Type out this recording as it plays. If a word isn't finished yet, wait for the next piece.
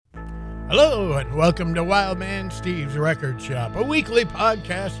Hello and welcome to Wildman Steve's Record Shop, a weekly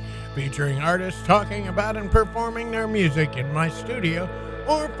podcast featuring artists talking about and performing their music in my studio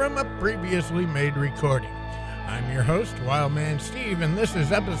or from a previously made recording. I'm your host, Wildman Steve, and this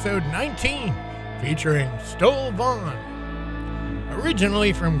is episode 19 featuring Stoll Vaughan.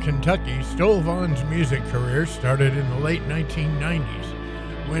 Originally from Kentucky, Stoll Vaughan's music career started in the late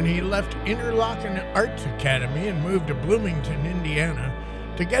 1990s when he left Interlochen Arts Academy and moved to Bloomington, Indiana,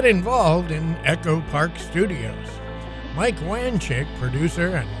 to get involved in Echo Park Studios. Mike Wanchick, producer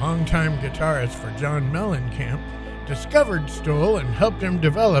and longtime guitarist for John Mellencamp, discovered Stoll and helped him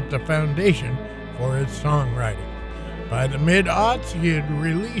develop the foundation for his songwriting. By the mid-aughts, he had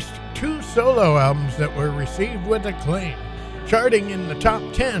released 2 solo albums that were received with acclaim, charting in the top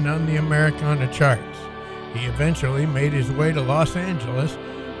 10 on the Americana charts. He eventually made his way to Los Angeles,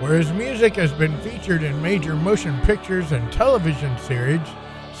 where his music has been featured in major motion pictures and television series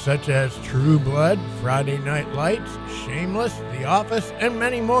such as True Blood, Friday Night Lights, Shameless, The Office, and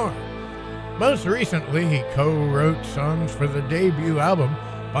many more. Most recently, he co-wrote songs for the debut album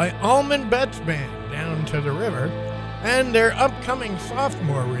by Allman Betts Band, Down to the River, and their upcoming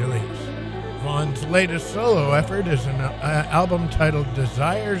sophomore release. Vaughan's latest solo effort is an album titled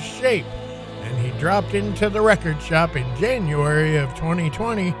Desire's Shape, and he dropped into the record shop in January of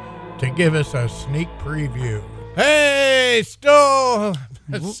 2020 to give us a sneak preview. Hey, Stoll!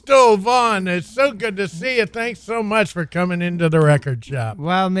 Stoll Vaughan, it's so good to see you. Thanks so much for coming into the record shop.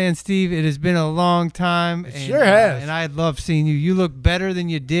 Wildman Steve, it has been a long time. It sure has. And I love seeing you. You look better than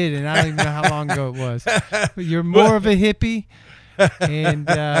you did, and I don't even know how long ago it was. But you're more of a hippie,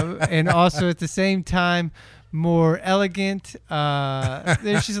 and also at the same time, more elegant.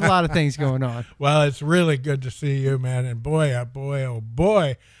 There's just a lot of things going on. Well, it's really good to see you, man. And boy, oh boy, oh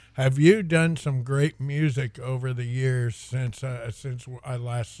boy, have you done some great music over the years since I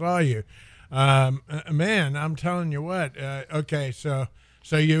last saw you. Man, I'm telling you what. Okay, so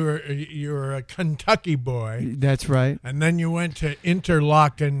you were a Kentucky boy. That's right. And then you went to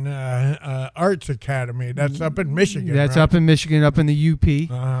Interlochen Arts Academy. That's up in Michigan. That's right? up in Michigan, up in the UP.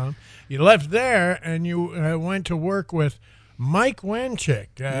 You left there and you went to work with Mike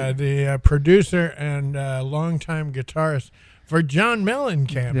Wanchick, the producer and longtime guitarist for John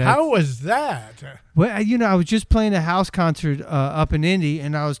Mellencamp. How was that? Well, I was just playing a house concert up in Indy,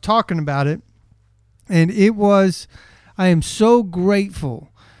 and I was talking about it, and I am so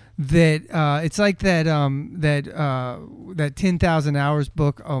grateful that it's like that 10,000 Hours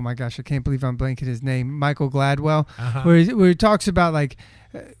book. Oh my gosh, I can't believe I'm blanking his name. Michael Gladwell, where he talks about like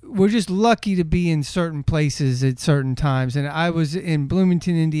we're just lucky to be in certain places at certain times. And I was in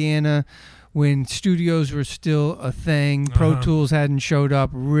Bloomington, Indiana, when studios were still a thing. Pro Tools hadn't showed up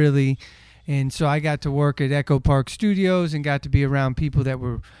really. And so I got to work at Echo Park Studios and got to be around people that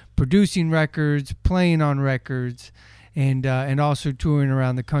were producing records, playing on records, and also touring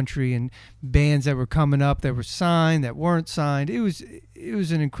around the country, and bands that were coming up that were signed, that weren't signed. It was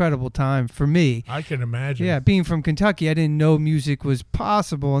an incredible time for me. I can imagine. Yeah, being from Kentucky, I didn't know music was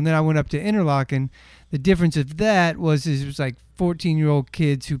possible. And then I went up to Interlochen. The difference of that was it was like 14-year-old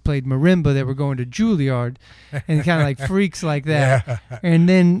kids who played marimba that were going to Juilliard and kind of like freaks like that. Yeah. And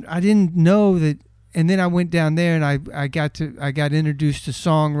then I didn't know that. And then I went down there and I got introduced to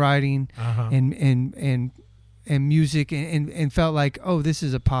songwriting and music and felt like, oh, this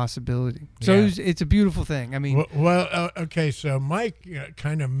is a possibility. So it's a beautiful thing. I mean, okay. So Mike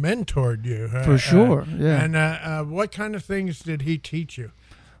kind of mentored you for sure. Yeah. And what kind of things did he teach you?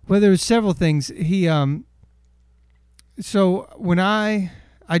 Well, there were several things. He so when I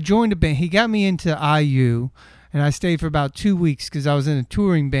joined a band, he got me into IU, and I stayed for about 2 weeks because I was in a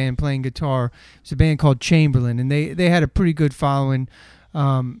touring band playing guitar. It was a band called Chamberlain, and they had a pretty good following.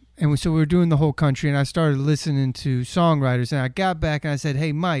 And so we were doing the whole country, and I started listening to songwriters. And I got back and I said,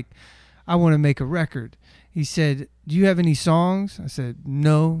 "Hey, Mike, I want to make a record." He said, "Do you have any songs?" I said,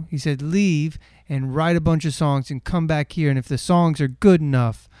 "No." He said, "Leave and write a bunch of songs and come back here. And if the songs are good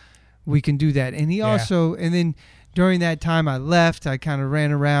enough, we can do that." And he also, and then during that time I left, I kind of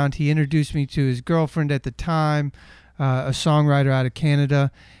ran around. He introduced me to his girlfriend at the time, a songwriter out of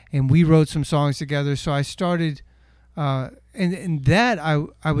Canada, and we wrote some songs together. So I started... And that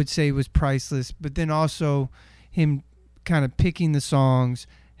I would say was priceless, but then also him kind of picking the songs,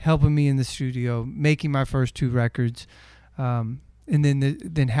 helping me in the studio, making my first 2 records, and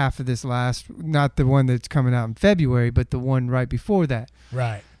then half of this last, not the one that's coming out in February, but the one right before that.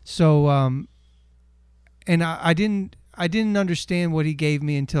 Right. So and I didn't understand what he gave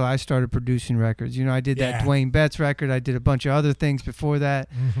me until I started producing records. I did that Dwayne Betts record. I did a bunch of other things before that,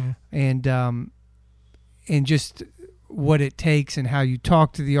 and just what it takes and how you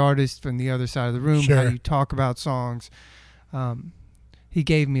talk to the artist from the other side of the room, Sure. how you talk about songs. He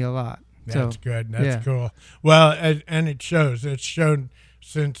gave me a lot. That's So, good. That's yeah. cool. Well, and it shows. It's shown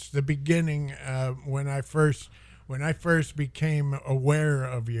since the beginning. When I first became aware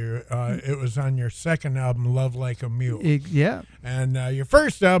of you, it was on your second album, Love Like a Mule. Yeah, And your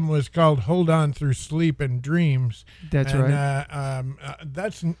first album was called Hold On Through Sleep and Dreams. that's And, right.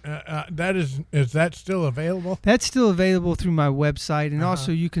 Is that still available? That's still available through my website, and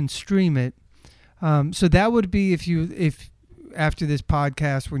also you can stream it. So that would be if after this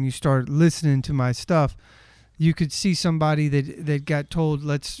podcast, when you start listening to my stuff, you could see somebody that got told,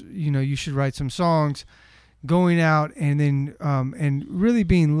 you should write some songs, going out and then and really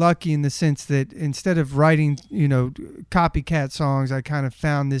being lucky in the sense that instead of writing copycat songs, I kind of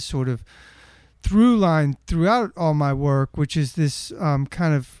found this sort of through line throughout all my work, which is this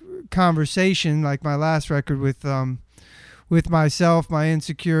kind of conversation, like my last record with myself, my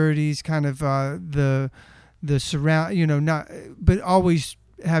insecurities, kind of the surround, but always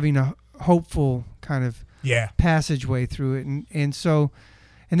having a hopeful kind of passageway through it, and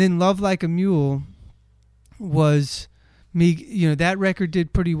then Love Like a Mule was me, that record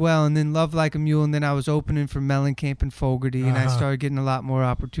did pretty well, and then Love Like a Mule, and then I was opening for Mellencamp and Fogerty, and I started getting a lot more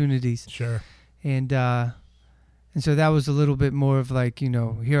opportunities. Sure. And so that was a little bit more of like,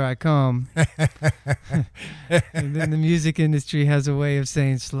 here I come. And then the music industry has a way of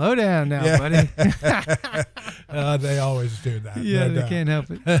saying, slow down now, buddy. They always do that. Yeah, no they doubt. can't help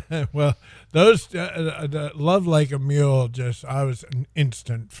it. Well, those the Love Like a Mule, I was an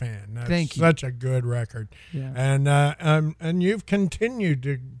instant fan. That's Thank you. Such a good record. Yeah. And you've continued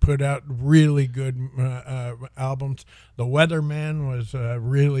to put out really good albums. The Weatherman was a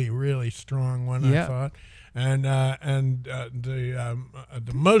really, really strong one, I thought. And the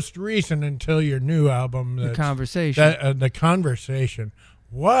most recent until your new album, The Conversation. The Conversation.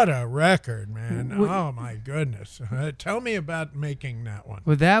 What a record, man! Oh my goodness! Tell me about making that one.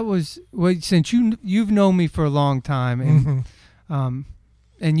 Well, that was since you've known me for a long time, and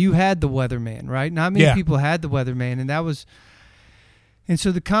and you had the Weatherman, right? Not many people had the Weatherman, and that was. And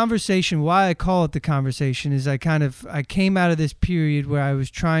so the Conversation, why I call it The Conversation, is I came out of this period where I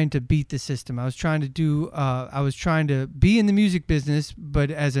was trying to beat the system. I was trying to be in the music business, but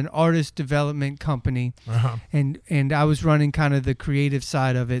as an artist development company, and I was running kind of the creative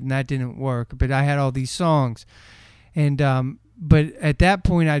side of it, and that didn't work. But I had all these songs, and but at that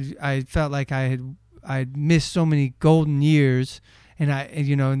point, I felt like I'd missed so many golden years, and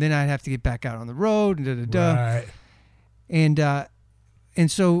then I'd have to get back out on the road and Right. And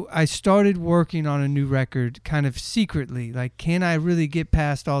so I started working on a new record kind of secretly. Like, can I really get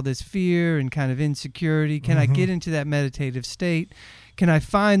past all this fear and kind of insecurity? Can I get into that meditative state? Can I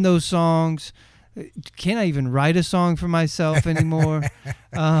find those songs? Can I even write a song for myself anymore?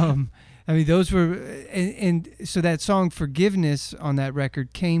 Those were... And so that song Forgiveness on that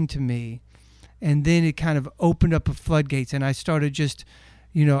record came to me. And then it kind of opened up a floodgates. And I started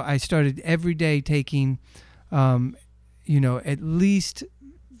I started every day taking... at least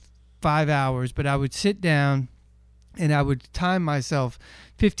 5 hours, but I would sit down and I would time myself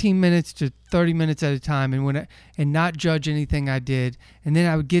 15 minutes to 30 minutes at a time, and not judge anything I did. And then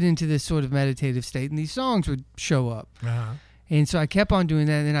I would get into this sort of meditative state, and these songs would show up. And so I kept on doing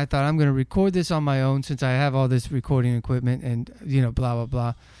that, and then I thought, I'm going to record this on my own since I have all this recording equipment and, blah, blah,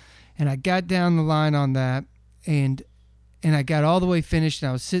 blah. And I got down the line on that, and I got all the way finished, and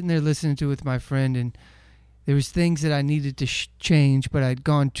I was sitting there listening to it with my friend, and there was things that I needed to change, but I'd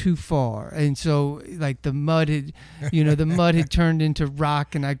gone too far, and so like the mud had turned into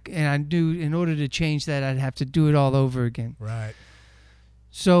rock, and I knew in order to change that, I'd have to do it all over again. Right.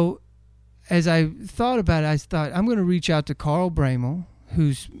 So, as I thought about it, I thought I'm going to reach out to Carl Bramel,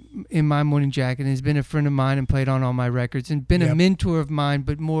 who's in My Morning Jacket and has been a friend of mine and played on all my records and been a mentor of mine,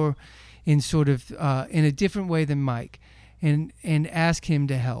 but more in sort of in a different way than Mike, and ask him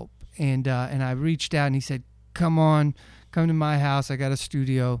to help. And I reached out, and he said, come to my house. I got a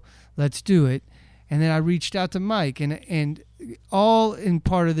studio. Let's do it. And then I reached out to Mike, and all in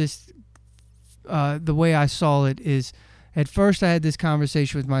part of this, the way I saw it is, at first I had this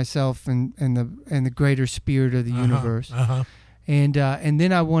conversation with myself and the greater spirit of the universe. And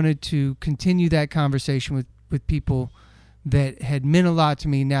then I wanted to continue that conversation with people that had meant a lot to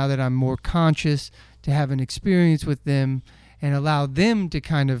me now that I'm more conscious, to have an experience with them and allow them to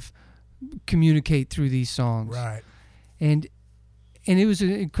kind of communicate through these songs. Right. And it was an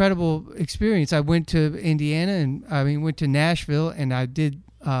incredible experience. I went to Indiana went to Nashville, and I did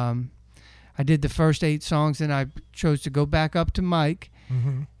the first 8 songs, and I chose to go back up to Mike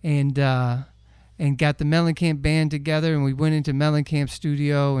and and got the Mellencamp band together, and we went into Mellencamp's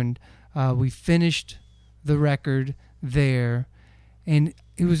studio, and we finished the record there. And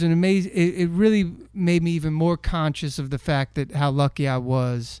it was an amazing, it really made me even more conscious of the fact that how lucky I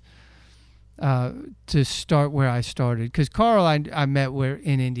was to start where I started. Because Carl, I met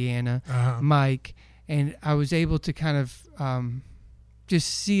in Indiana, Mike, and I was able to kind of just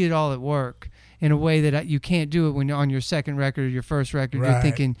see it all at work in a way that you can't do it when you're on your second record or your first record.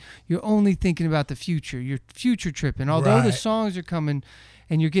 Right. You're only thinking about the future. You're future tripping. Although the songs are coming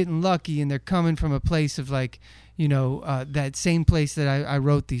and you're getting lucky and they're coming from a place of like, that same place that I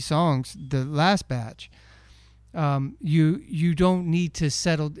wrote these songs, the last batch. You don't need to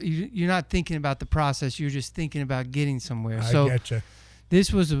settle. You're not thinking about the process. You're just thinking about getting somewhere. I So getcha.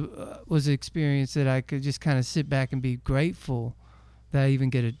 this was an experience that I could just kind of sit back and be grateful that I even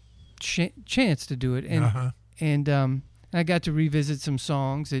get a chance to do it. And I got to revisit some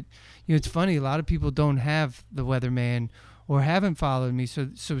songs that, it's funny. A lot of people don't have The Weatherman or haven't followed me. So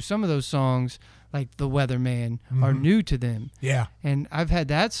some of those songs, like The Weatherman, are new to them. Yeah. And I've had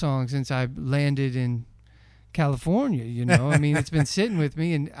that song since I landed in California, I mean, it's been sitting with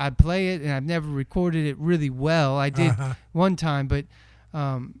me, and I play it, and I've never recorded it really well. I did one time, but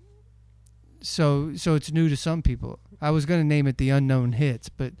so it's new to some people. I was going to name it The Unknown Hits,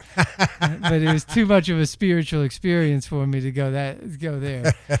 but it was too much of a spiritual experience for me to go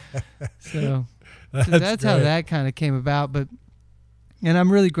there. So that's how that kind of came about. And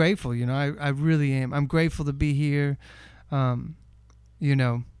I'm really grateful, I really am. I'm grateful to be here. I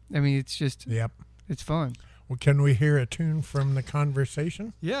mean, it's just, it's fun. Well, can we hear a tune from the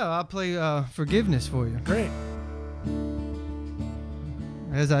conversation? Yeah, I'll play Forgiveness for you. Great.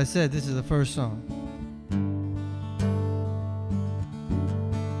 As I said, this is the first song.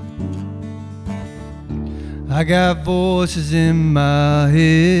 I got voices in my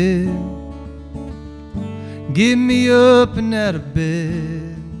head, get me up and out of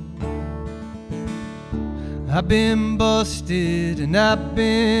bed. I've been busted and I've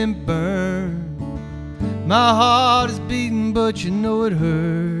been burned. My heart is beating, but it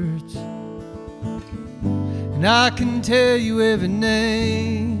hurts. And I can tell you every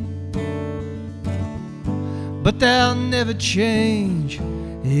name, but they'll never change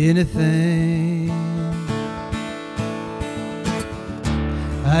anything.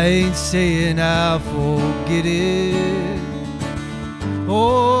 I ain't saying I'll forget it.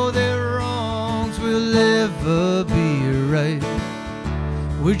 Oh, their wrongs will ever be right.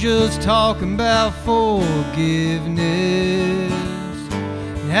 We're just talking about forgiveness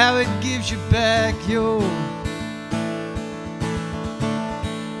and how it gives you back your,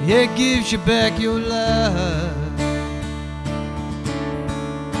 it gives you back your life.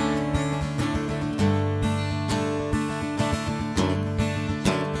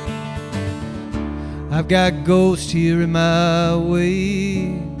 I've got ghosts here in my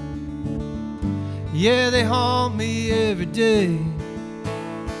way. Yeah, they haunt me every day.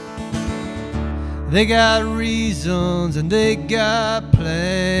 They got reasons and they got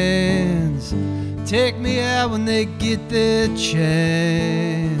plans. Take me out when they get their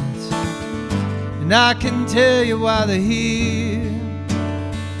chance. And I can tell you why they're here,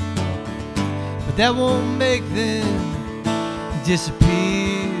 but that won't make them disappear.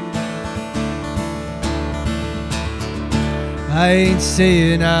 I ain't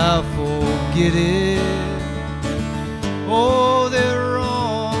saying I'll forget it. Oh, their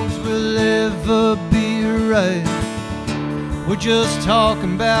wrongs will ever be right. We're just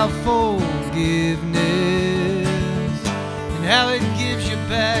talking about forgiveness and how it gives you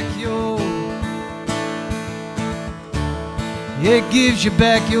back your, it gives you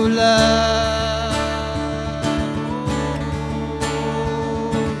back your life.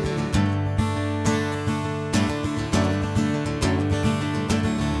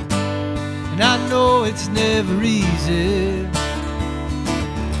 And I know it's never easy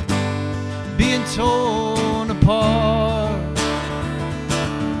being torn apart.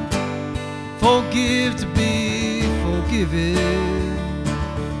 Forgive to be forgiven,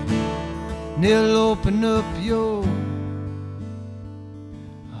 and it'll open up your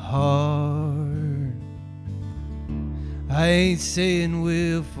heart. I ain't saying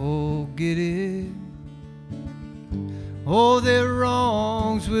we'll forget it. Oh, their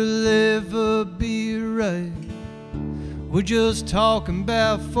wrongs will ever be right. We're just talking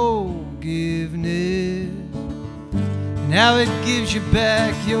about forgiveness and how it gives you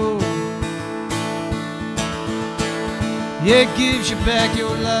back your, yeah, it gives you back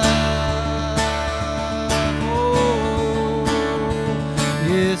your life. Oh,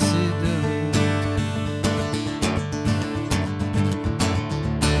 yes it does.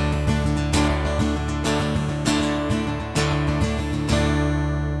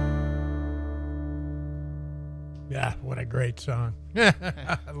 Yeah, what a great song.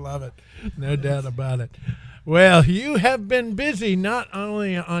 I love it. No doubt about it. Well, you have been busy not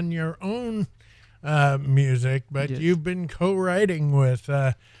only on your own music, but Yes. you've been co-writing with,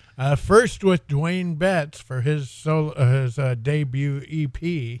 first with Dwayne Betts for his debut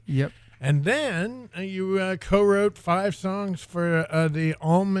EP. Yep. And then you co-wrote 5 songs for the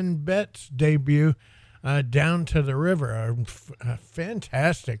Allman Betts debut, Down to the River, a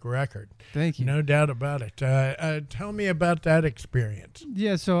fantastic record. Thank you. No doubt about it. Tell me about that experience.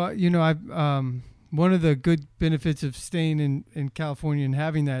 Yeah, so I've one of the good benefits of staying in California and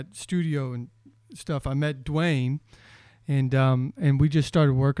having that studio and stuff. I met Dwayne, and we just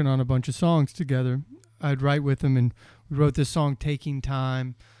started working on a bunch of songs together. I'd write with him, and we wrote this song "Taking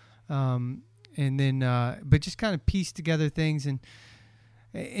Time," and then but just kind of pieced together things. And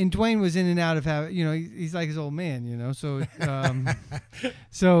Dwayne was in and out of he's like his old man, so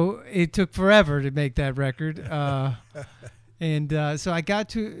so it took forever to make that record.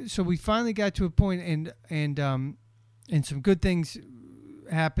 So we finally got to a point, and some good things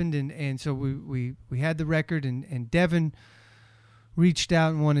happened, and so we had the record, and Devin reached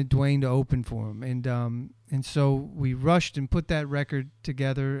out and wanted Dwayne to open for him, and so we rushed and put that record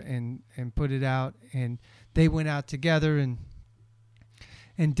together and put it out, and they went out together,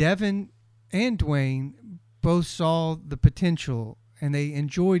 and Devin and Dwayne both saw the potential, and they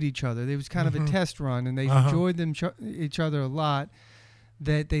enjoyed each other. It was kind of a test run, and they enjoyed each other a lot,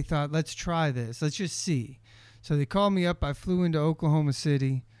 that they thought, let's try this. Let's just see. So they called me up. I flew into Oklahoma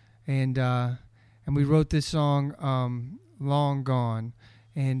City, and we wrote this song, Long Gone,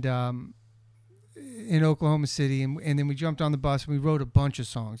 and in Oklahoma City. And then we jumped on the bus, and we wrote a bunch of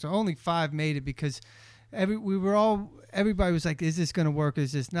songs. So only 5 made it because everybody was like, is this going to work?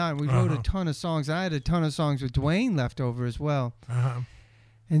 Is this not? And we wrote a ton of songs. I had a ton of songs with Dwayne left over as well.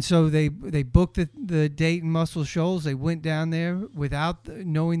 And so they booked the date in Muscle Shoals. They went down there without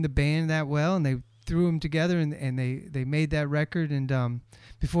knowing the band that well, and they threw them together, and they made that record. And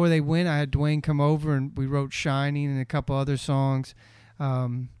before they went, I had Dwayne come over, and we wrote Shining and a couple other songs,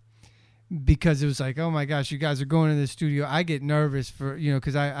 because it was like, oh my gosh, you guys are going to the studio. I get nervous for,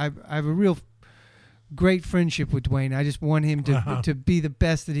 because I have a real great friendship with Dwayne. I just want him to be the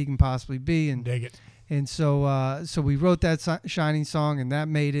best that he can possibly be. And dig it. And so we wrote that Shining song, and that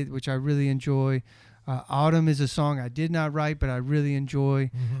made it, which I really enjoy. Autumn is a song I did not write, but I really enjoy.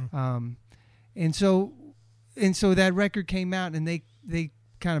 And so that record came out, and they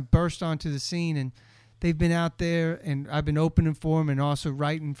kind of burst onto the scene, and they've been out there, and I've been opening for them and also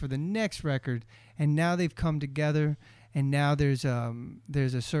writing for the next record. And now they've come together. And now there's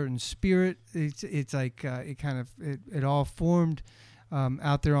a certain spirit. It's like it all formed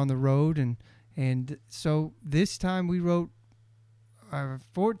out there on the road, and so this time we wrote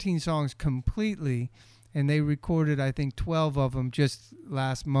 14 songs completely, and they recorded I think 12 of them just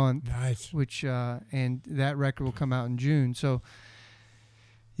last month. Nice. Which and that record will come out in June. So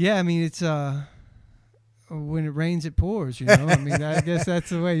yeah, I mean it's when it rains, it pours. I mean, I guess that's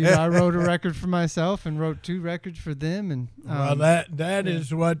the way. I wrote a record for myself and wrote 2 records for them, and well, that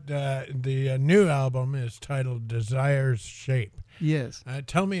is what the new album is titled, Desire's Shape. Yes.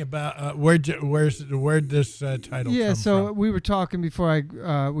 Tell me about where'd this title come from? Yeah, so we were talking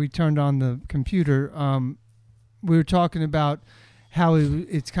before we turned on the computer. We were talking about how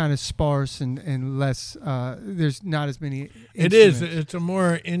it's kind of sparse and less. There's not as many instruments. It is. It's a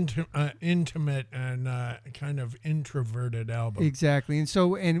more intimate and kind of introverted album. Exactly. And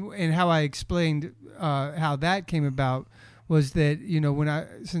so and how I explained how that came about was that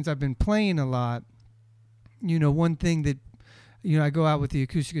since I've been playing a lot, one thing that I go out with the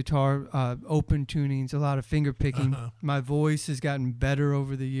acoustic guitar, open tunings, a lot of finger picking. My voice has gotten better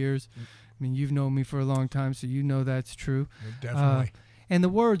over the years. I mean, you've known me for a long time, so you know that's true. Definitely. And the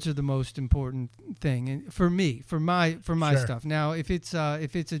words are the most important thing, and for me, for my Sure. stuff. Now, if it's a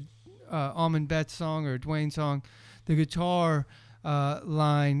Allman Betts song or a Dwayne song, the guitar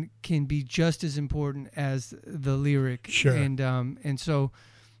line can be just as important as the lyric. Sure. And so,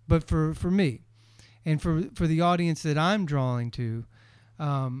 but for me, and for the audience that I'm drawing to,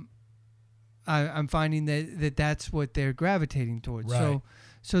 I'm finding that's what they're gravitating towards. Right.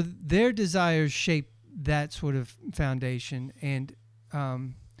 So their desires shape that sort of foundation, and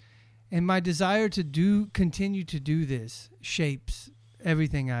my desire to continue to do this shapes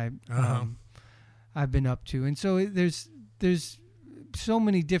everything I've been up to. And so there's so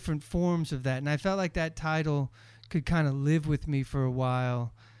many different forms of that, and I felt like that title could kind of live with me for a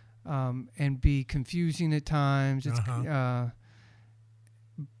while, and be confusing at times. It's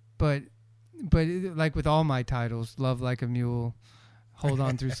but like with all my titles, Love Like a Mule, Hold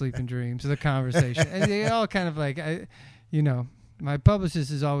On Through Sleeping Dreams, the conversation. And they all kind of like, my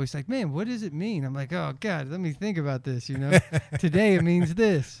publicist is always like, man, what does it mean? I'm like, oh, God, let me think about this, Today it means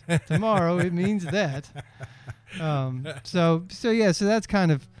this. Tomorrow it means that. So that's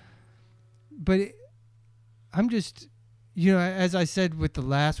kind of, but I'm just, as I said with the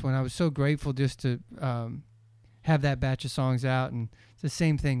last one, I was so grateful just to have that batch of songs out, and it's the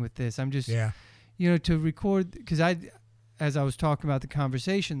same thing with this. I'm just, to record, because as I was talking about the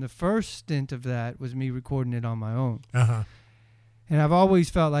conversation, the first stint of that was me recording it on my own. Uh-huh. And I've always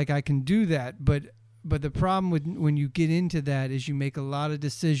felt like I can do that, but the problem with when you get into that is you make a lot of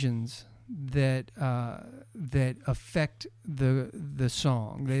decisions that affect the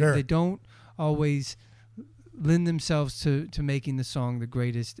song. They don't always lend themselves to making the song the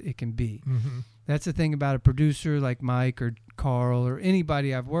greatest it can be. Mm-hmm. That's the thing about a producer like Mike or Carl or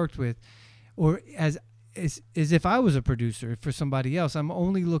anybody I've worked with, or as if I was a producer for somebody else. I'm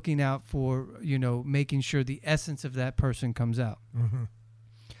only looking out for, making sure the essence of that person comes out. Mm-hmm.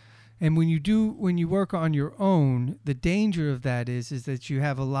 And when you work on your own, the danger of that is that you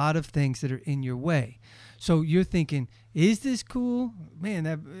have a lot of things that are in your way. So you're thinking, is this cool?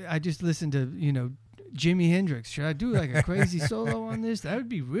 Man, I just listened to, Jimi Hendrix. Should I do like a crazy solo on this? That would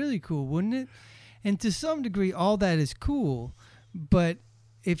be really cool, wouldn't it? And to some degree, all that is cool, but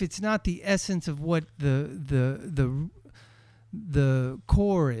if it's not the essence of what the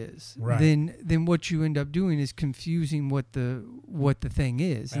core is, right, then what you end up doing is confusing what the thing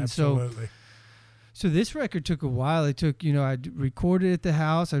is. Absolutely. And so this record took a while. It took, I'd record it at the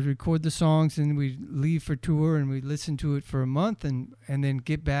house. I'd record the songs, and we'd leave for tour, and we'd listen to it for a month, and then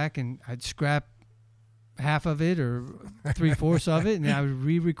get back, and I'd scrap half of it or 3/4 of it, and I would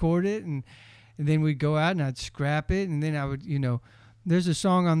re-record it, and then we'd go out and I'd scrap it, and then I would, there's a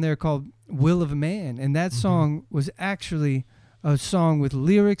song on there called Will of a Man, and that song was actually a song with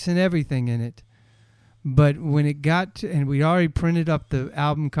lyrics and everything in it. But when it got to, and we already printed up the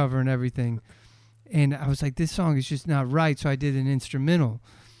album cover and everything, and I was like, this song is just not right, so I did an instrumental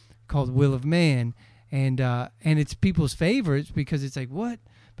called Will of Man, and it's people's favorites because it's like, what?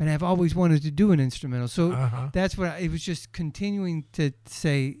 But I've always wanted to do an instrumental. So that's what it was, just continuing to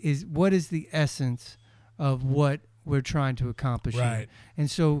say is, what is the essence of what we're trying to accomplish right here? And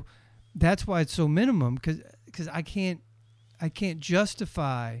so that's why it's so minimum, because I can't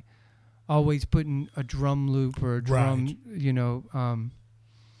justify always putting a drum loop or a drum,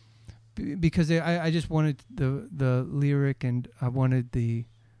 because I just wanted the lyric, and I wanted the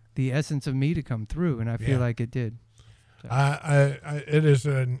essence of me to come through, and I feel like it did. So. It is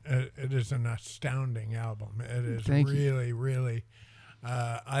an astounding album. It is really.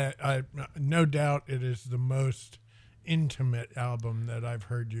 I no doubt it is the most intimate album that I've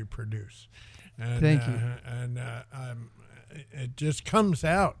heard you produce. And, Thank you. And it just comes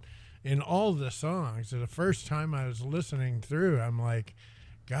out in all the songs. The first time I was listening through, I'm like,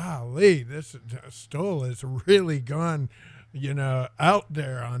 golly, this Stoll has really gone, out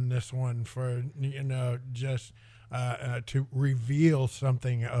there on this one for, just to reveal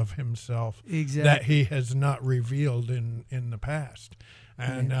something of himself that he has not revealed in the past.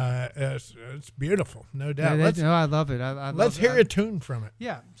 And it's beautiful, no doubt. I love it. Let's hear a tune from it.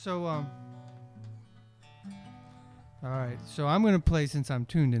 Yeah. So, all right. So I'm going to play, since I'm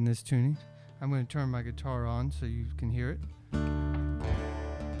tuned in this tuning, I'm going to turn my guitar on so you can hear it.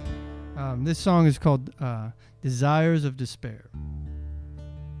 This song is called Desires of Despair.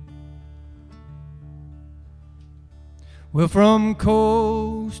 Well, from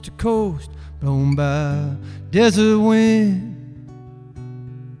coast to coast, blown by desert wind,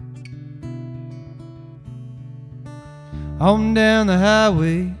 on down the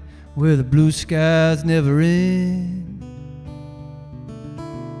highway where the blue skies never end,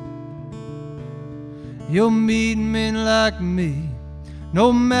 you'll meet men like me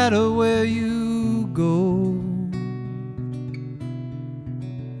no matter where you go,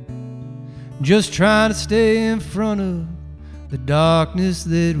 just trying to stay in front of the darkness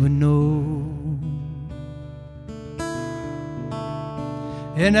that we know.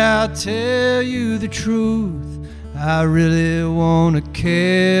 And I'll tell you the truth, I really wanna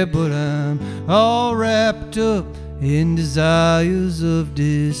care, but I'm all wrapped up in desires of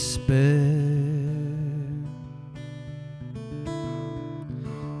despair.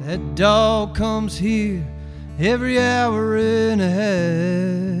 That dog comes here every hour and a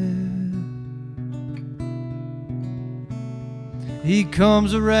half. He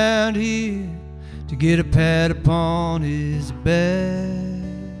comes around here to get a pat upon his back.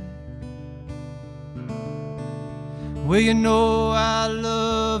 Well, I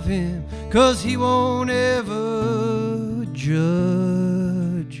love him, 'cause he won't ever judge.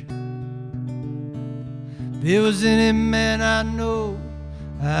 If there was any man I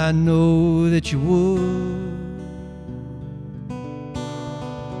know that you would.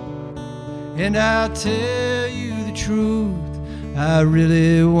 And I'll tell you the truth, I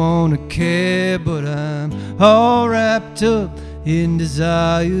really wanna care, but I'm all wrapped up in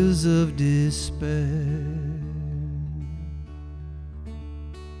desires of despair.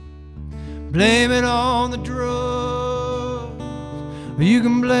 Blame it on the drugs, or you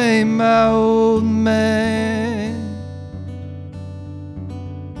can blame my old man.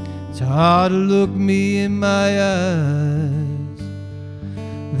 It's hard to look me in my eyes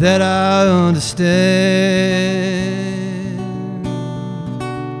that I understand.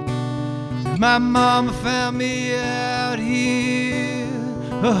 My mama found me out here,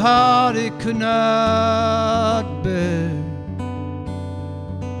 a heart it could not bear.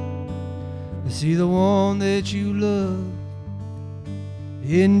 See the one that you love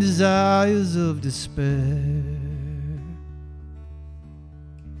in desires of despair.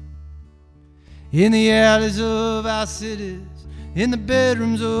 In the alleys of our cities, in the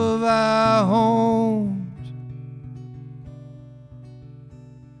bedrooms of our homes,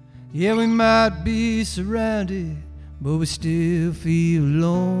 yeah, we might be surrounded, but we still feel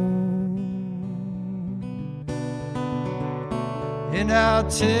alone. And I'll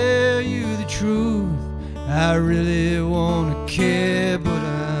tell you the truth, I really wanna care, but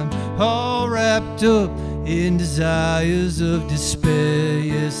I'm all wrapped up in desires of despair.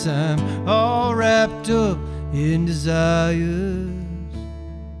 Yes, I'm all wrapped up in desires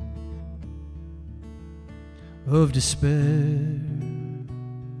of despair.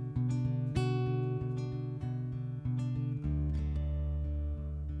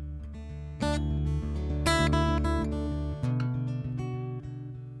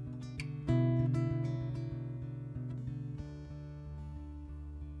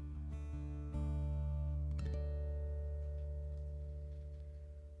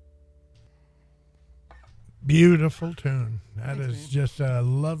 Beautiful tune. That is just a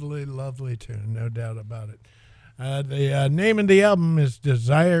lovely, lovely tune, no doubt about it. The name of the album is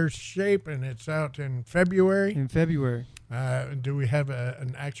Desire Shape, and it's out in February. In February. Do we have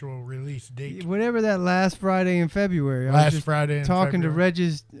an actual release date? Whatever that last Friday in February. I was just talking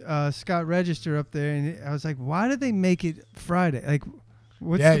to Scott Register up there, and I was like, why did they make it Friday? Like,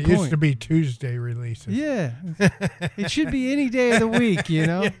 what's the point? Yeah, it used to be Tuesday releases. Yeah. It should be any day of the week, you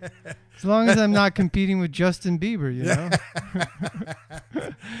know? Yeah. As long as I'm not competing with Justin Bieber, you know?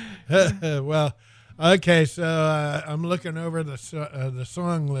 Well, okay, so I'm looking over the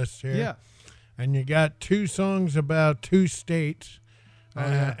song list here. Yeah. And you got 2 songs about 2 states,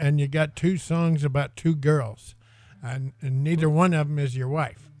 and you got 2 songs about 2 girls, and neither one of them is your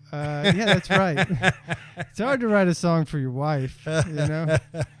wife. Yeah, that's right. It's hard to write a song for your wife, you know?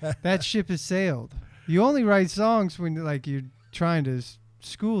 That ship has sailed. You only write songs when you're trying to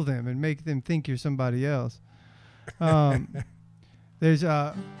school them and make them think you're somebody else. There's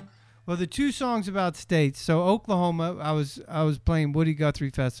the 2 songs about states. So Oklahoma, I was playing Woody Guthrie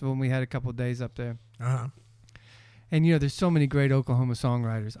Festival, and we had a couple of days up there. Uh-huh. And there's so many great Oklahoma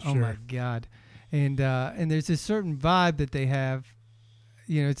songwriters. Sure. Oh my God. And there's this certain vibe that they have.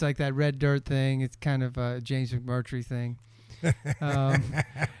 It's like that Red Dirt thing. It's kind of a James McMurtry thing.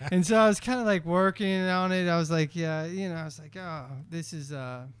 And so I was kind of like working on it. I was like, I was like, oh, this is,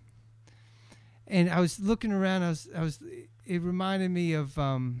 and I was looking around. It reminded me of,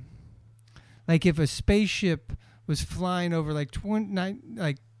 like if a spaceship was flying over like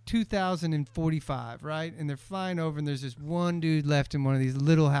 2045, right? And they're flying over, and there's this one dude left in one of these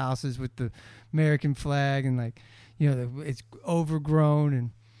little houses with the American flag, and it's overgrown. And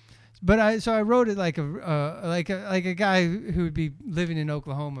but I wrote it like a guy who would be living in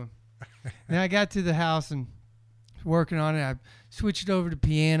Oklahoma. And I got to the house and working on it. I switched over to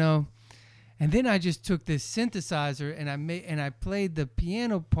piano, and then I just took this synthesizer and I played the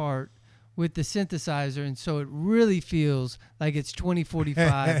piano part with the synthesizer, and so it really feels like it's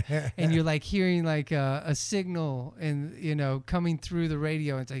 2045, and you're like hearing like a signal and coming through the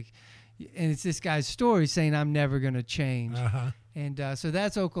radio. It's like, and it's this guy's story saying I'm never gonna change. Uh-huh. And so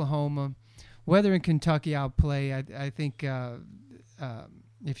that's Oklahoma. Weather in Kentucky, I'll play. I think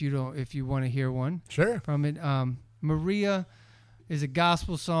if you want to hear one, sure, from it. Maria is a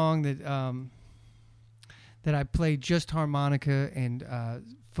gospel song that I played just harmonica and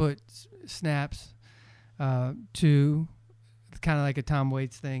foot snaps to, kind of like a Tom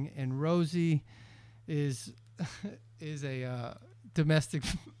Waits thing. And Rosie is a domestic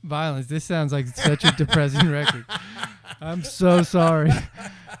violence. This sounds like such a depressing record. I'm so sorry.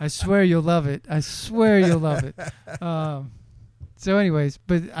 I swear you'll love it. So anyways,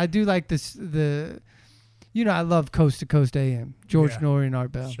 but I do like this. I love Coast to Coast AM, George Norrie and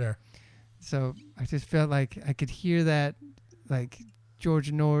Art Bell. Sure. So I just felt like I could hear that, like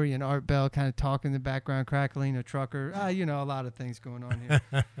George Norrie and Art Bell kind of talking in the background, crackling a trucker. A lot of things going on here.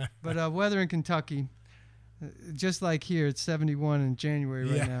 But weather in Kentucky, just like here, it's 71 in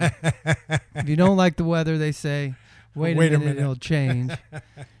January right now. If you don't like the weather, they say, wait a minute, it'll change.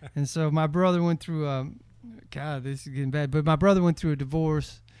 And so my brother went through, God, this is getting bad, but my brother went through a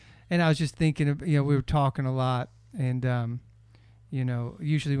divorce, and I was just thinking of, we were talking a lot, and,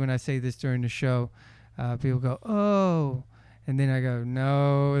 usually when I say this during the show, people go, oh, and then I go,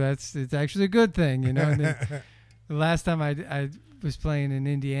 no, it's actually a good thing, And then the last time I was playing in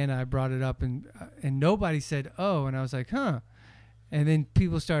Indiana, I brought it up, and nobody said, oh, and I was like, huh. And then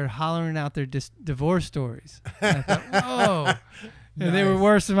people started hollering out their divorce stories. And I thought, whoa. And Nice. they were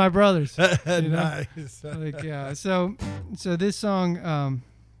worse than my brothers. Nice. So this song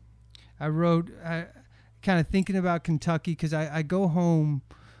I wrote kind of thinking about Kentucky, because I go home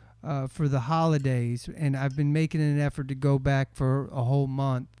for the holidays, and I've been making an effort to go back for a whole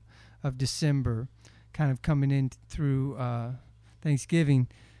month of December, kind of coming in through Thanksgiving.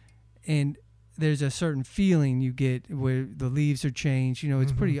 And there's a certain feeling you get where the leaves are changed.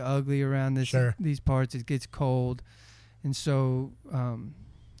 It's pretty ugly around these parts. It gets cold. And so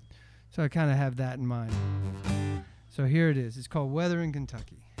I kind of have that in mind. So here it is. It's called Weather in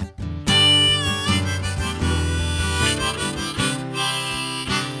Kentucky.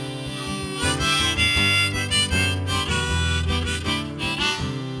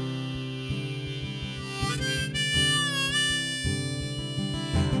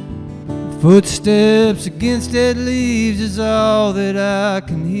 Footsteps against dead leaves is all that I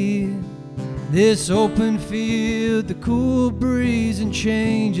can hear. This open field, the cool breeze and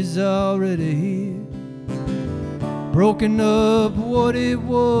change is already here. Broken up what it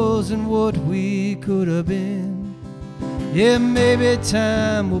was and what we could have been. Yeah, maybe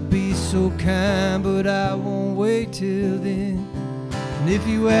time will be so kind, but I won't wait till then. And if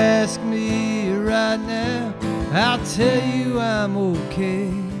you ask me right now, I'll tell you I'm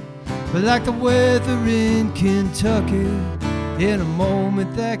okay. But like the weather in Kentucky, in a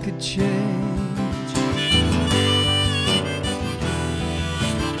moment that could change.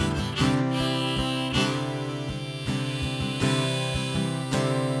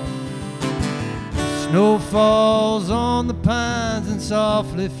 Snow falls on the pines and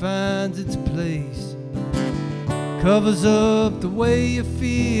softly finds its place. Covers up the way you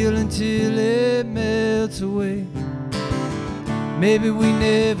feel until it melts away. Maybe we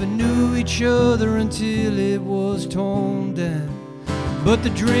never knew each other until it was torn down. But the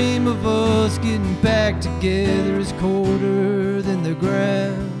dream of us getting back together is colder than the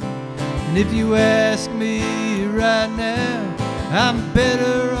ground. And if you ask me right now, I'm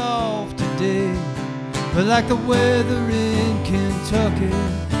better off today. But like the weather in Kentucky,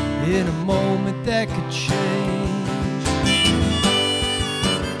 in a moment that could change.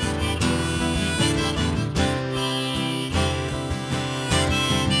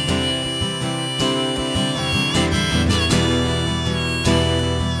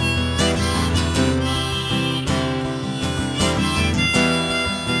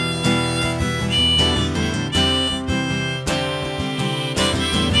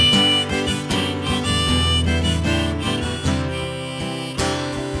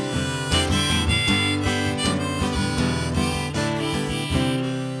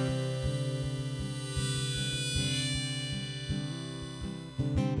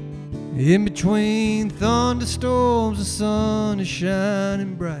 In between thunderstorms, the sun is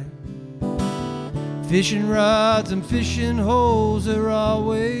shining bright. Fishing rods and fishing holes are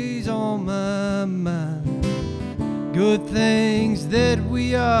always on my mind. Good things that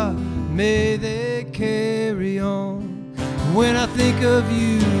we are, may they carry on. When I think of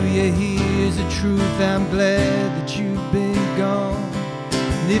you, yeah, here's the truth, I'm glad that you've been gone.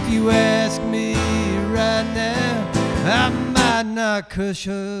 And if you ask me right now, I might not cuss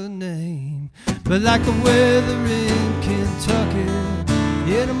your name. But like the weather in Kentucky,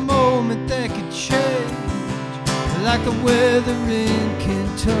 in a moment that could change. Like the weather in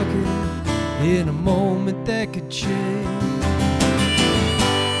Kentucky, in a moment that could change.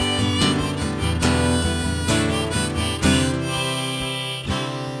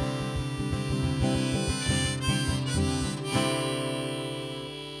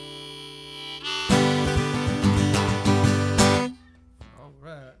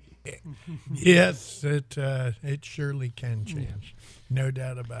 Yes, it surely can change. No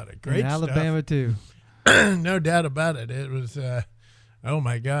doubt about it. Great in Alabama stuff. too. No doubt about it. It was Oh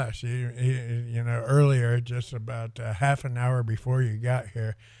my gosh! You know, earlier, just about half an hour before you got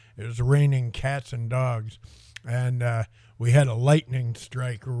here, it was raining cats and dogs, and we had a lightning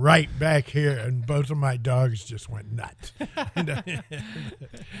strike right back here, and both of my dogs just went nuts.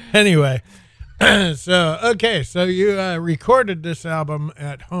 Anyway, so you recorded this album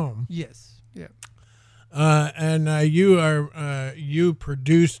at home. Yes. Yeah. And you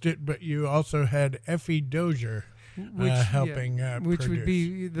produced it, but you also had Effie Dozier helping which produce. would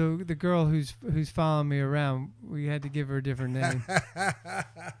be the girl who's following me around. We had to give her a different name.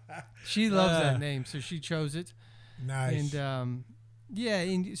 She loves that name, so she chose it. Nice. And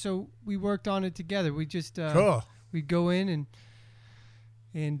and so we worked on it together. We just cool. We'd go in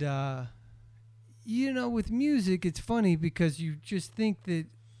and you know, with music, it's funny because you just think that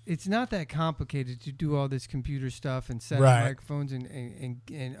it's not that complicated to do all this computer stuff and set up microphones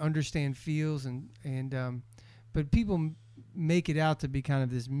and understand feels and but people make it out to be kind of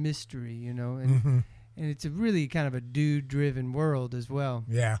this mystery, you know, and it's a really kind of a dude-driven world as well.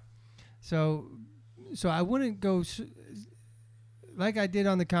 Yeah. So I wouldn't go like I did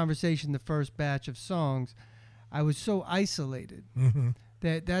on the Conversation, the first batch of songs. I was so isolated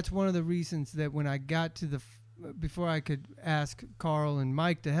that's one of the reasons that when I got to before I could ask Carl and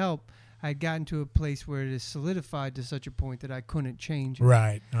Mike to help, I had gotten to a place where it is solidified to such a point that I couldn't change it.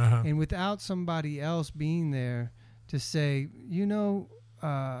 Right. And without somebody else being there to say, you know,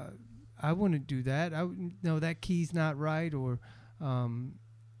 I wouldn't do that. No, that key's not right, or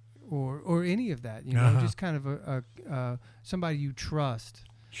any of that. You know, just kind of a somebody you trust.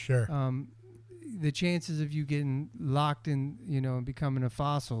 Sure. The chances of you getting locked in, you know, and becoming a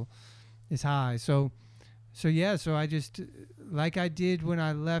fossil is high. So I just, like I did when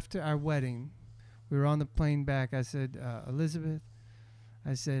I left our wedding, we were on the plane back. I said, Elizabeth,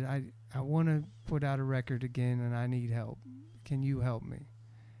 I said, I want to put out a record again and I need help. Can you help me?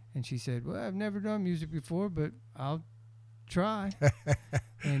 And she said, well, I've never done music before, but I'll try.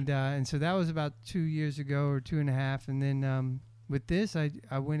 and so that was about 2 years ago or 2.5. And then with this, I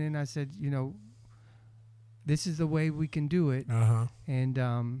went in, I said, you know, this is the way we can do it.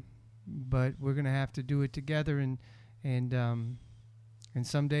 And but we're gonna have to do it together, and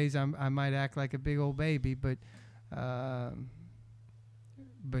some days I might act like a big old baby, but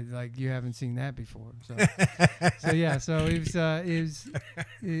like you haven't seen that before. So so it was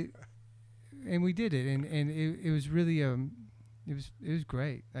and we did it, and it was really it was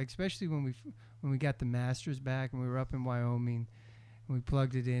great, like especially when we got the masters back and we were up in Wyoming and we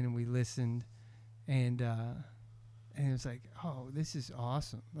plugged it in and we listened, and it was like, oh, this is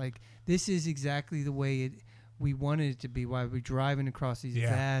awesome. Like, this is exactly the way we wanted it to be while we're driving across these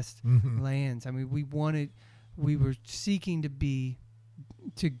vast lands. I mean, we were seeking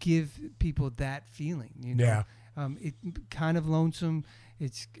to give people that feeling, you know. It kind of lonesome,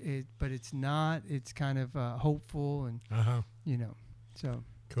 but it's not. It's kind of hopeful and, you know. So,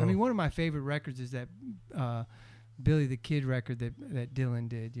 cool. I mean, one of my favorite records is that Billy the Kid record that Dylan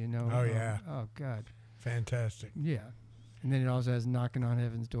did, you know. Oh, yeah. Oh, God. Fantastic. Yeah. And then it also has Knocking on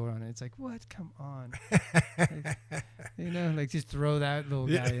Heaven's Door on it. It's like, what? Come on. Like, you know, like just throw that little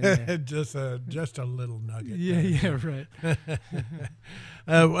guy in there. just a little nugget. Yeah, right.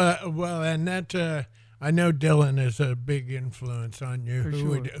 Well, and that I know Dylan is a big influence on you.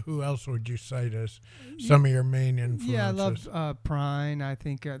 Who else would you cite as some of your main influences? Yeah, I love Prine. I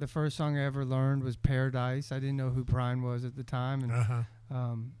think the first song I ever learned was Paradise. I didn't know who Prine was at the time.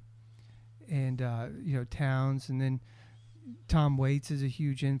 And you know, Towns, and then Tom Waits is a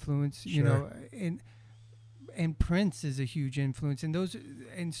huge influence, you know, and Prince is a huge influence,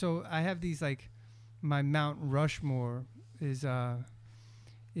 and so I have these, like, my Mount Rushmore is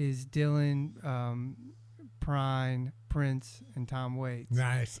Dylan, Prine, Prince, and Tom Waits.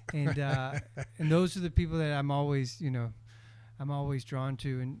 Nice. And those are the people that I'm always drawn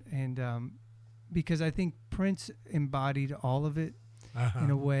to, and because I think Prince embodied all of it in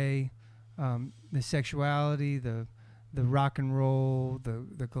a way. The sexuality, the rock and roll,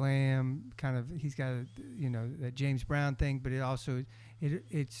 the glam, kind of, he's got that James Brown thing, but it also it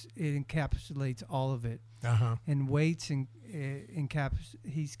encapsulates all of it. And Waits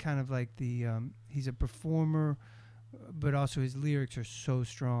he's kind of like he's a performer, but also his lyrics are so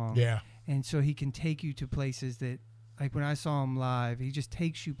strong. Yeah. And so he can take you to places that, like when I saw him live, he just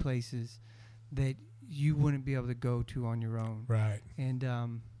takes you places that you wouldn't be able to go to on your own. Right.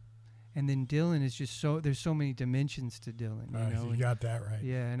 And then Dylan is just there's so many dimensions to Dylan. You know? You got that right.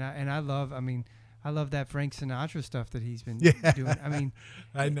 Yeah, and I love that Frank Sinatra stuff that he's been doing. I mean,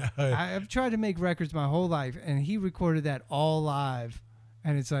 I know. I've tried to make records my whole life, and he recorded that all live,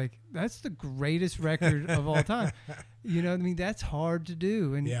 and it's like, that's the greatest record of all time. You know, I mean, that's hard to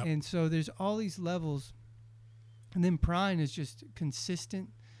do. And so there's all these levels. And then Prine is just consistent.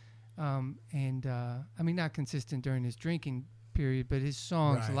 I mean, not consistent during his drinking period, but his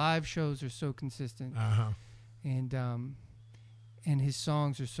songs, live shows are so consistent. And his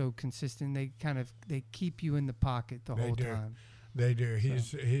songs are so consistent. They keep you in the pocket the whole time. They do.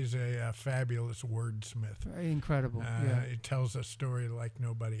 He's a fabulous wordsmith. Incredible. He tells a story like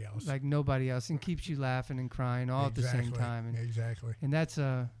nobody else. Like nobody else, and keeps you laughing and crying all at the same time. And that's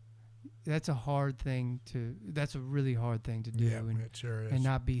a hard thing to. That's a really hard thing to do. Yeah, it sure is. And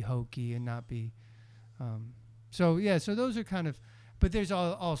not be hokey and not be. So those are kind of. But there's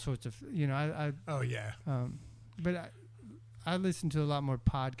all sorts of But I listen to a lot more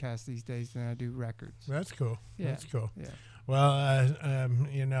podcasts these days than I do records. That's cool. Yeah. That's cool. Yeah. Well,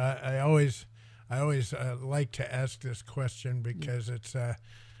 I always like to ask this question because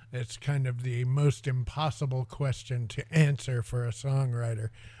it's kind of the most impossible question to answer for a songwriter.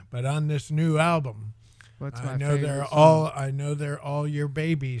 But on this new album, what's I my know favorite they're song? I know they're all your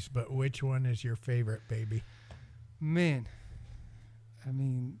babies, but which one is your favorite baby? Man, I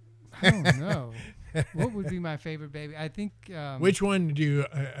mean, I don't know. What would be my favorite baby? I think. Which one do you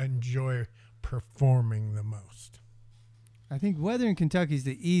enjoy performing the most? I think Weather in Kentucky is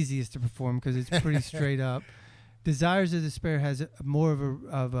the easiest to perform because it's pretty straight up. Desires of Despair has more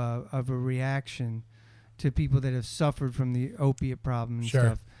of a reaction to people that have suffered from the opiate problem and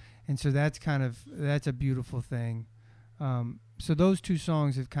stuff, and so that's a beautiful thing. So those two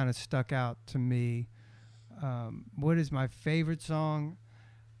songs have kind of stuck out to me. What is my favorite song?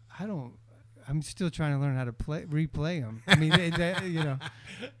 I'm still trying to learn how to replay them. I mean,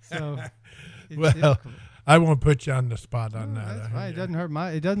 so it's difficult. I won't put you on the spot on that. That's fine.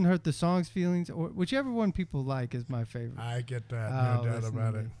 It doesn't hurt the song's feelings, or whichever one people like is my favorite. I get that, no doubt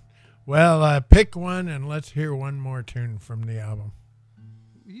about it. Well, pick one and let's hear one more tune from the album.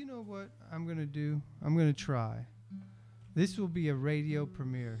 You know what I'm gonna do? I'm gonna try. This will be a radio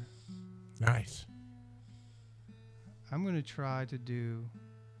premiere. Nice. I'm gonna try to do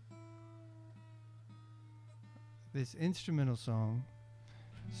this instrumental song,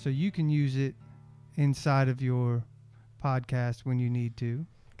 so you can use it inside of your podcast when you need to.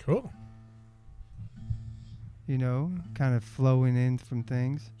 Cool. Kind of flowing in from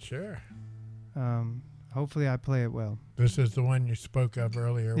things. Sure. Hopefully I play it well. This is the one you spoke of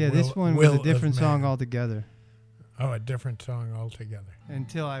earlier. Yeah, this one was a different song altogether. Oh, a different song altogether.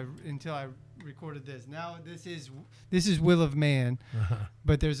 Until I recorded this. Now this is Will of Man,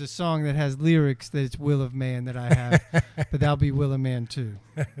 but there's a song that has lyrics that it's Will of Man that I have, but that'll be Will of Man too.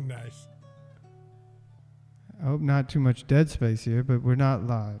 Nice. I hope not too much dead space here, but we're not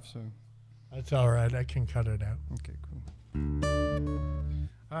live, so. That's all right. I can cut it out. Okay, cool.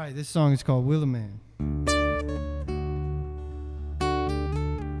 All right, this song is called Will of Man.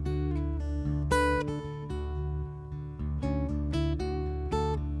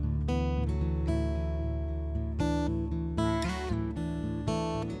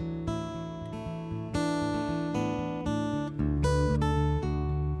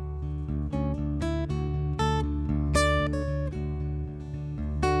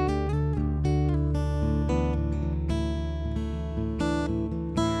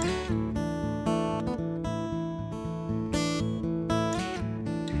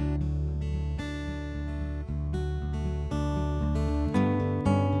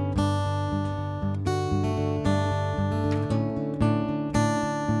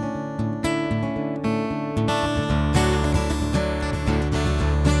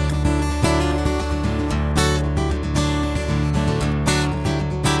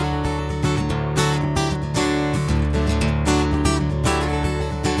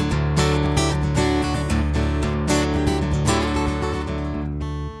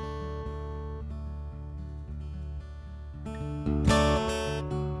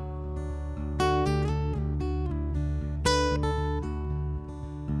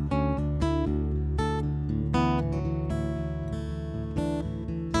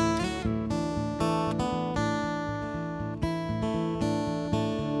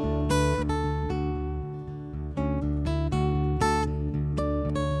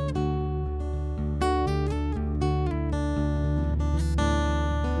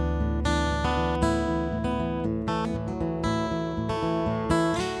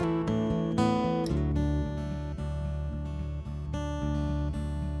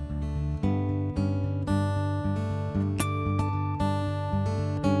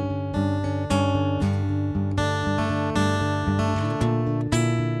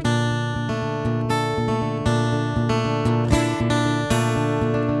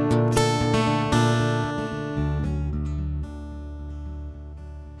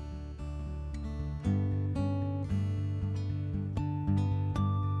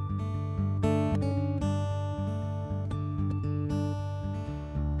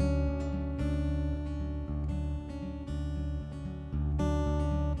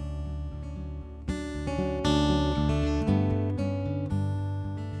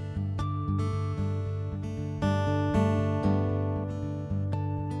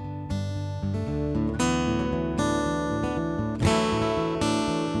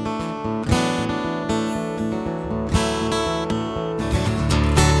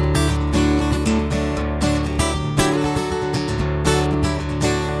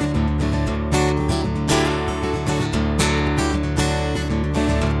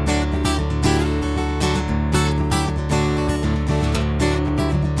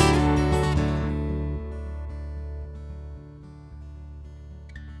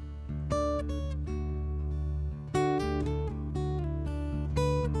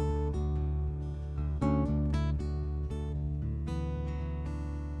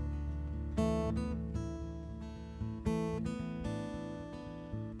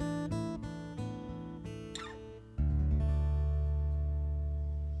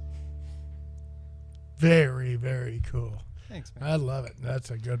 Very, very cool. Thanks, man. I love it.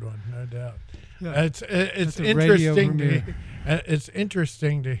 That's a good one, no doubt. Yeah. It's a radio interesting. It's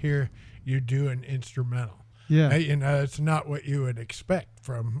interesting to hear you do an instrumental. Yeah. It's not what you would expect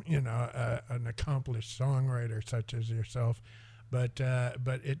from an accomplished songwriter such as yourself, but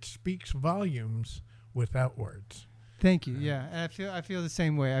it speaks volumes without words. Thank you. Yeah, I feel the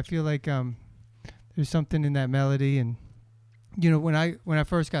same way. I feel like there's something in that melody, and when I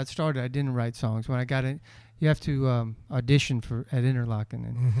first got started, I didn't write songs. When I got it, you have to audition at Interlochen,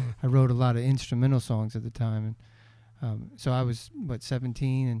 and I wrote a lot of instrumental songs at the time, and so I was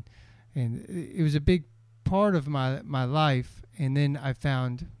 17, and it was a big part of my life. And then I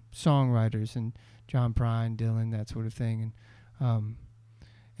found songwriters and John Prine, Dylan, that sort of thing,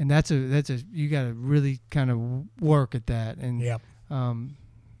 and that's you got to really kind of work at that. And yep.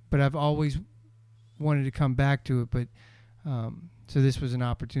 But I've always wanted to come back to it, but so this was an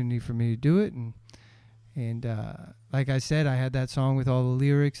opportunity for me to do it, and like I said, I had that song with all the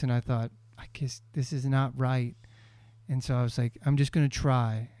lyrics, and I thought, I guess this is not right, and so I was like, I'm just going to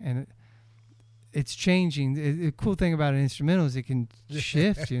try, and it's changing. The cool thing about an instrumental is it can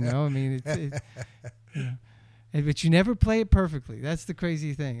shift, I mean, but you never play it perfectly. That's the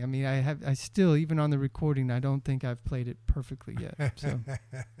crazy thing. I mean, I still, even on the recording, I don't think I've played it perfectly yet. So,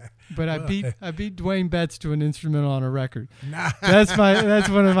 but I beat Dwayne Betts to an instrumental on a record. Nice. That's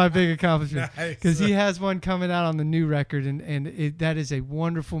one of my big accomplishments, because Nice. he has one coming out on the new record, and that is a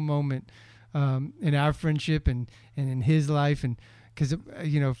wonderful moment in our friendship and in his life, and because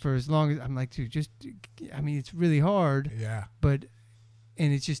for as long as I'm like, dude, it's really hard. Yeah.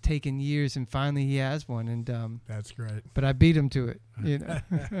 And it's just taken years, and finally he has one, and that's great. But I beat him to it,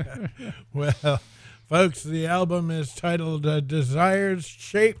 Well, folks, the album is titled Desire's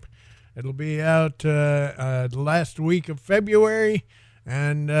Shape. It'll be out last week of February,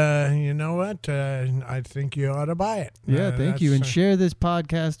 and you know what? I think you ought to buy it. Yeah, thank you, and share this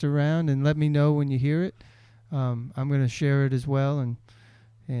podcast around, and let me know when you hear it. I'm going to share it as well, and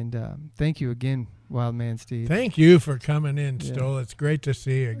thank you again, Wildman Steve. Thank you for coming in, Stoll. It's great to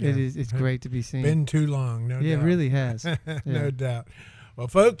see you again. It's great to be seen. Been too long, no doubt. Yeah, it really has. No doubt. Well,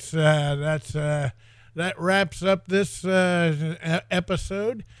 folks, that wraps up this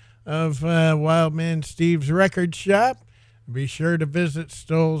episode of Wildman Steve's Record Shop. Be sure to visit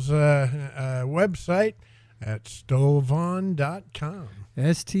Stoll's website at stollvaughan.com.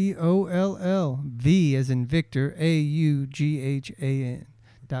 STOLLV as in Victor, AUGHAN.com.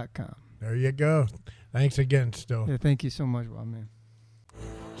 There you go. Thanks again, Stoll. Yeah, thank you so much, Wildman.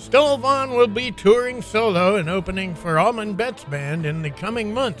 Stoll Vaughan will be touring solo and opening for Allman Betts Band in the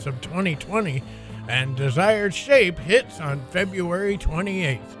coming months of 2020, and Desire's Shape hits on February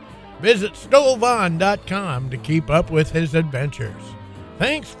 28th. Visit stollvaughan.com to keep up with his adventures.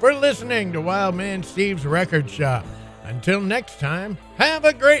 Thanks for listening to Wildman Steve's Record Shop. Until next time, have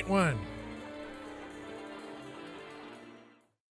a great one.